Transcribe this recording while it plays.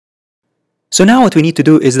So now what we need to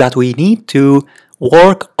do is that we need to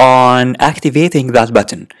work on activating that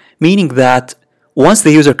button, meaning that once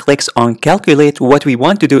the user clicks on calculate, what we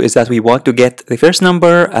want to do is that we want to get the first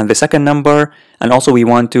number and the second number, and also we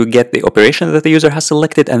want to get the operation that the user has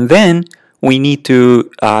selected, and then we need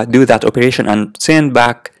to do that operation and send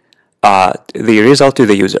back the result to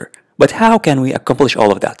the user. But how can we accomplish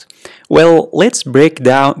all of that? Well, let's break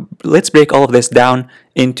all of this down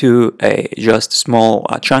into just small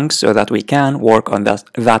chunks so that we can work on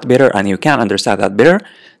that better and you can understand that better.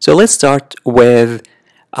 So let's start with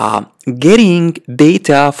getting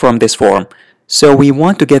data from this form. So we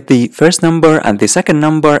want to get the first number and the second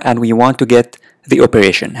number, and we want to get the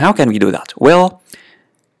operation. How can we do that? Well,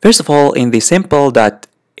 first of all, in the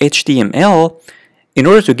simple.html, in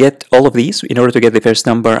order to get all of these, in order to get the first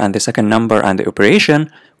number and the second number and the operation,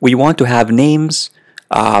 we want to have names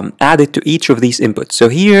added to each of these inputs. So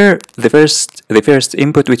here, the first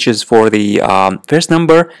input, which is for the first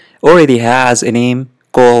number, already has a name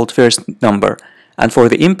called first number. And for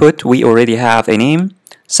the input, we already have a name,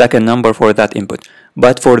 second number for that input.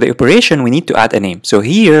 But for the operation, we need to add a name. So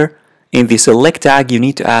here, in the select tag, you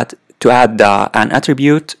need to add an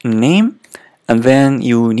attribute name, and then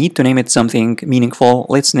you need to name it something meaningful.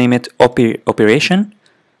 Let's name it operation.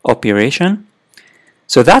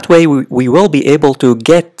 So that way we will be able to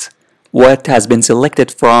get what has been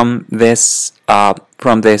selected from this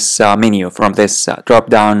menu, from this drop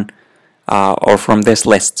down, or from this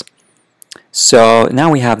list. So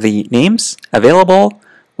now we have the names available.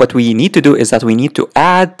 What we need to do is that we need to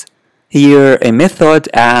add here a method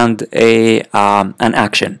and an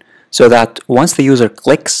action, so that once the user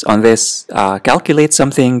clicks on this calculate,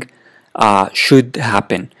 something should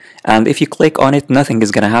happen. And if you click on it, nothing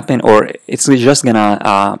is going to happen, or it's just going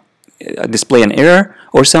to display an error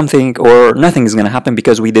or something, or nothing is going to happen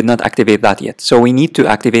because we did not activate that yet. So we need to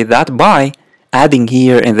activate that by adding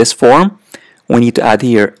here in this form, we need to add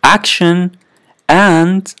here action,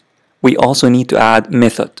 and we also need to add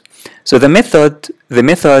method. So the method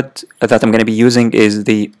that I'm going to be using is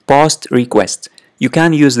the post request. You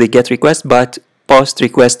can use the get request, but post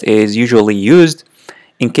request is usually used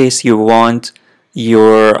in case you want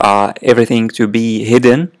your everything to be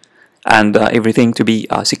hidden and everything to be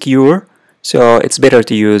secure. So it's better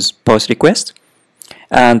to use post request.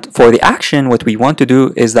 And for the action, what we want to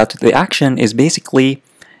do is that the action is basically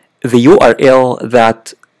the URL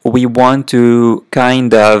that we want to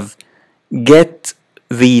kind of get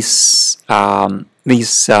these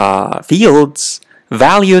fields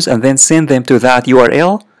values and then send them to that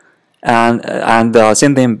URL and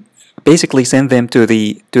send them to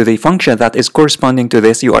the function that is corresponding to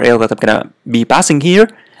this URL that I'm gonna be passing here,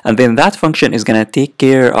 and then that function is gonna take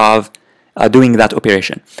care of doing that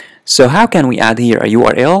operation. So how can we add here a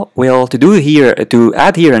URL? Well, to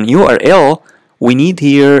add here an URL, we need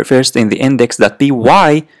here first in the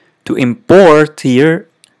index.py to import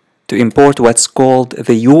what's called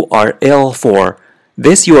the URL4.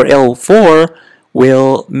 This URL4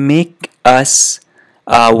 will let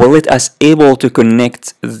us able to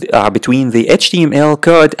connect between the HTML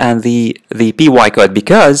code and the PY code,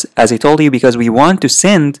 because, as I told you, because we want to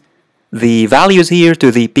send the values here to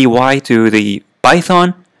the PY, to the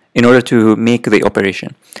Python, in order to make the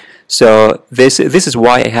operation. So this is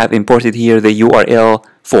why I have imported here the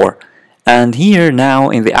URL4. And here now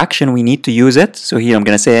in the action we need to use it. So here I'm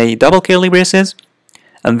going to say double curly braces,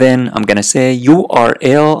 and then I'm going to say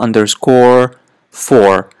URL_4.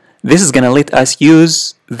 This is going to let us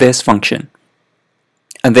use this function.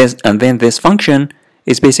 And then this function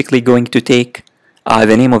is basically going to take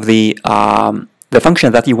the name of the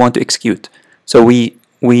function that you want to execute. So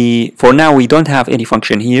for now we don't have any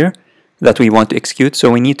function here that we want to execute,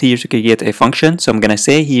 so we need here to create a function. So I'm going to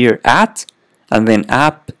say here @ and then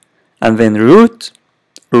app and then root,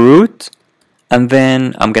 and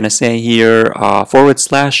then I'm going to say here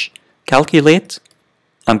 / calculate.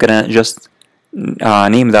 I'm going to just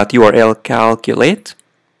name that URL calculate,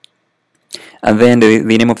 and then the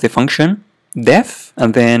name of the function def,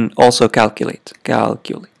 and then also calculate.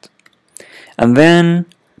 And then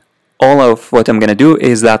all of what I'm gonna do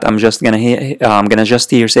is that I'm gonna just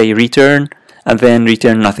here say return, and then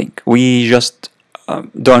return nothing. We just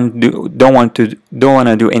don't want to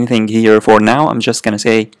do anything here for now. I'm just gonna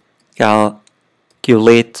say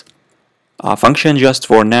calculate function just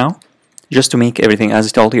for now, just to make everything, as I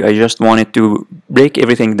told you, I just wanted to break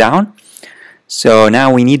everything down. So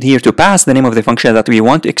now we need here to pass the name of the function that we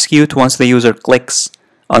want to execute once the user clicks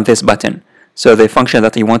on this button. So the function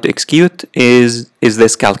that you want to execute is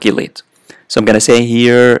this calculate. So I'm going to say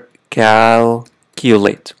here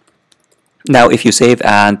calculate. Now if you save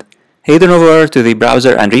and head on over to the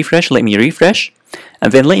browser and refresh. Let me refresh,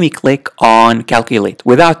 and then let me click on calculate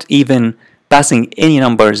without even passing any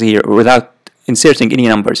numbers here, or without inserting any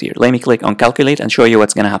numbers here. Let me click on calculate and show you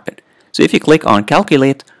what's going to happen. So if you click on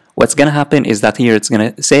calculate, what's going to happen is that here it's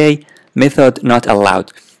going to say method not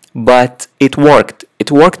allowed. But it worked.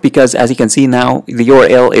 It worked because, as you can see now, the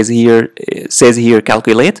URL is here, says here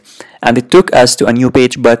calculate, and it took us to a new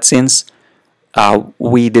page. But since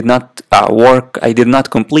we did not I did not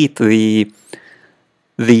complete the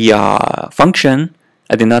function,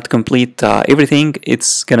 I did not complete everything,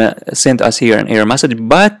 it's gonna send us here an error message.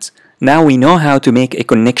 But now we know how to make a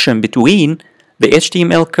connection between the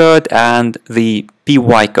HTML code and the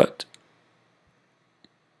PY code.